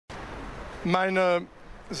Meine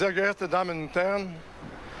sehr geehrten Damen und Herren,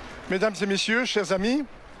 Mesdames et Messieurs, chers amis,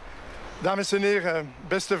 dames en heren,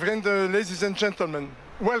 beste vrienden, ladies and gentlemen,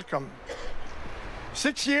 welcome.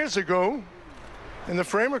 6 years ago, in the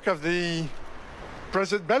framework of the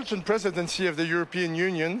Belgian presidency of the European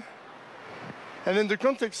Union, and in the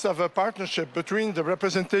context of a partnership between the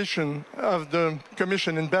representation of the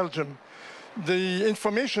Commission in Belgium, the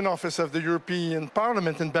Information Office of the European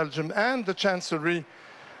Parliament in Belgium, and the Chancellery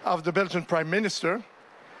of the Belgian Prime Minister,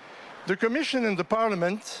 the Commission and the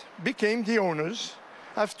Parliament became the owners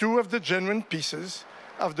of two of the genuine pieces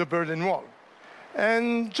of the Berlin Wall.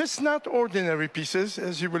 And just not ordinary pieces,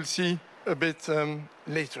 as you will see a bit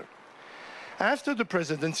later. After the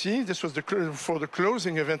presidency, this was for the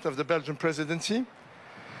closing event of the Belgian presidency,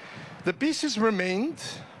 the pieces remained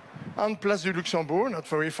on Place du Luxembourg, not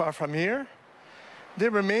very far from here. They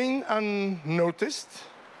remain unnoticed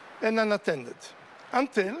and unattended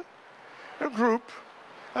until a group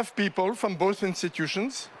of people from both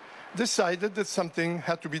institutions decided that something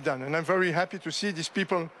had to be done. And I'm very happy to see these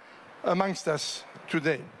people amongst us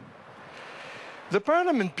today. The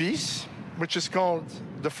Parliament piece, which is called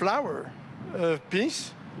the flower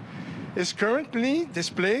piece, is currently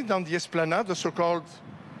displayed on the Esplanade, the so-called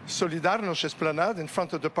Solidarność Esplanade in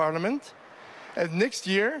front of the Parliament, and next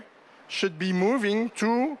year should be moving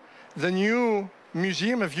to the new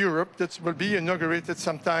Museum of Europe that will be inaugurated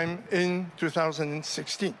sometime in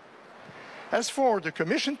 2016. As for the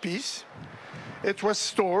Commission piece, it was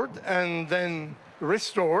stored and then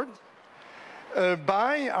restored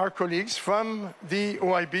by our colleagues from the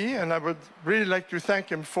OIB, and I would really like to thank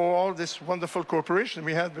him for all this wonderful cooperation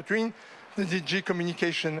we had between the DG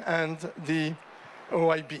Communication and the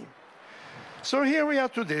OIB. So here we are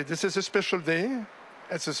today. This is a special day.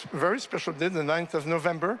 It's a very special day, the 9th of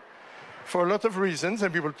November, for a lot of reasons,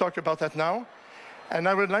 and we will talk about that now. And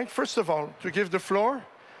I would like, first of all, to give the floor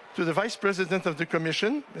to the Vice President of the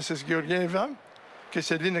Commission, Mrs. Georgieva,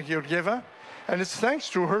 Kristalina Georgieva, and it's thanks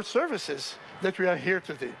to her services that we are here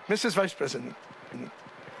today. Mrs. Vice President.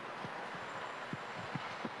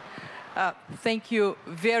 Thank you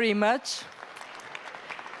very much.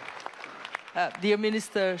 Dear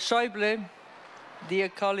Minister Schäuble, dear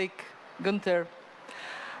colleague Juncker,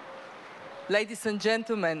 ladies and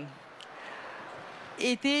gentlemen,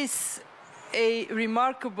 it is a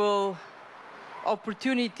remarkable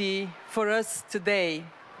opportunity for us today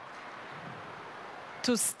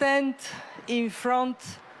to stand in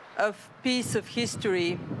front of a piece of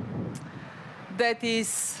history that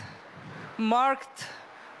is marked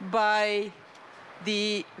by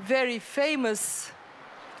the very famous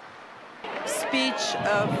speech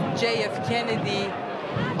of J.F. Kennedy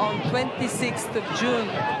on 26th of June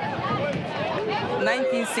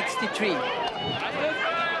 1963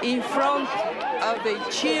 in front of a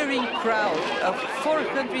cheering crowd of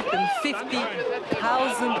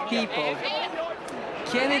 450,000 people.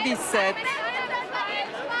 Kennedy said,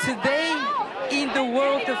 "Today, in the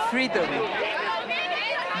world of freedom,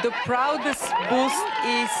 the proudest boast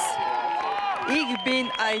is, ich bin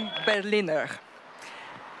ein Berliner."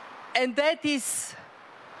 And that is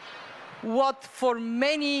what for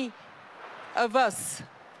many of us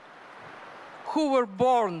who were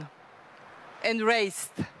born and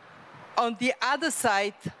raised on the other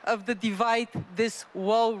side of the divide this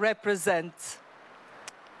wall represents.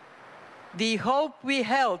 The hope we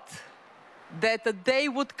held that a day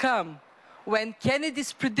would come when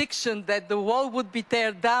Kennedy's prediction that the wall would be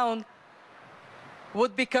torn down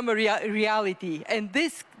would become a reality. And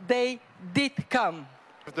this day did come.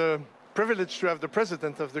 The privilege to have the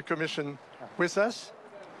President of the Commission with us.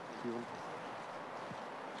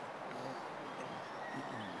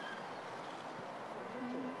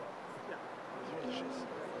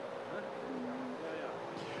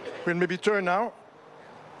 We'll maybe turn now.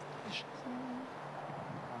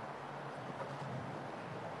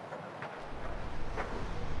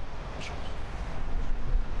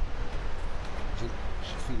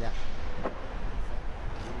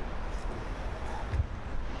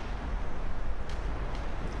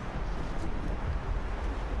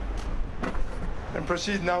 And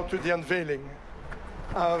proceed now to the unveiling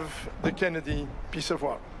of the Kennedy piece of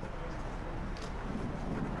wall.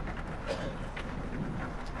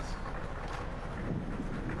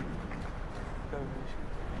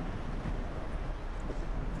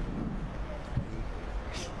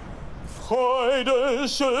 Freude,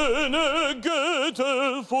 schöne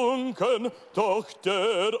Götterfunken,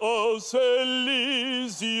 Tochter aus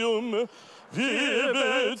Elysium. Wir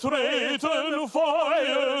betreten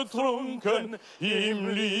feuertrunken,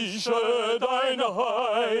 himmlische dein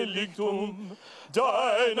Heiligtum.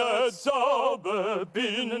 Deine Zauber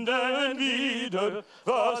binden wieder,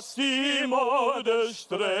 was die Mode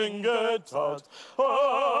streng getat.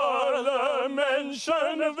 Alle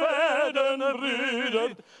Menschen werden brüder,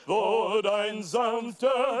 wo dein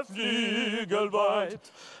sanfter Flügel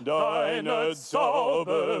weit. Deine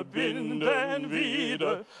Zauber binden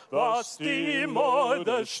wieder, was die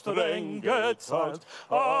Mode streng getat.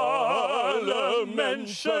 Alle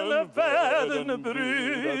Menschen werden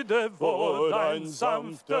brüder, wo dein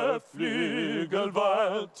sanfter Flügel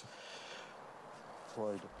weilt.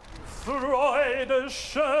 Freude. Freude,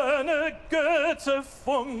 schöne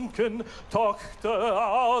Götterfunken,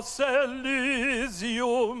 Tochter aus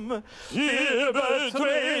Elysium. Wir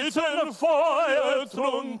betreten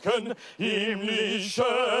feuertrunken, himmlische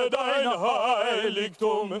dein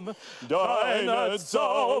Heiligtum. Deine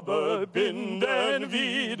Zauber binden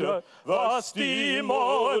wieder, was die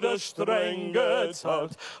Mode streng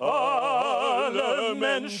getat. Alle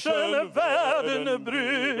Menschen werden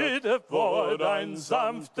Brüder, wo dein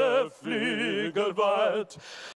sanfter Flügel weilt.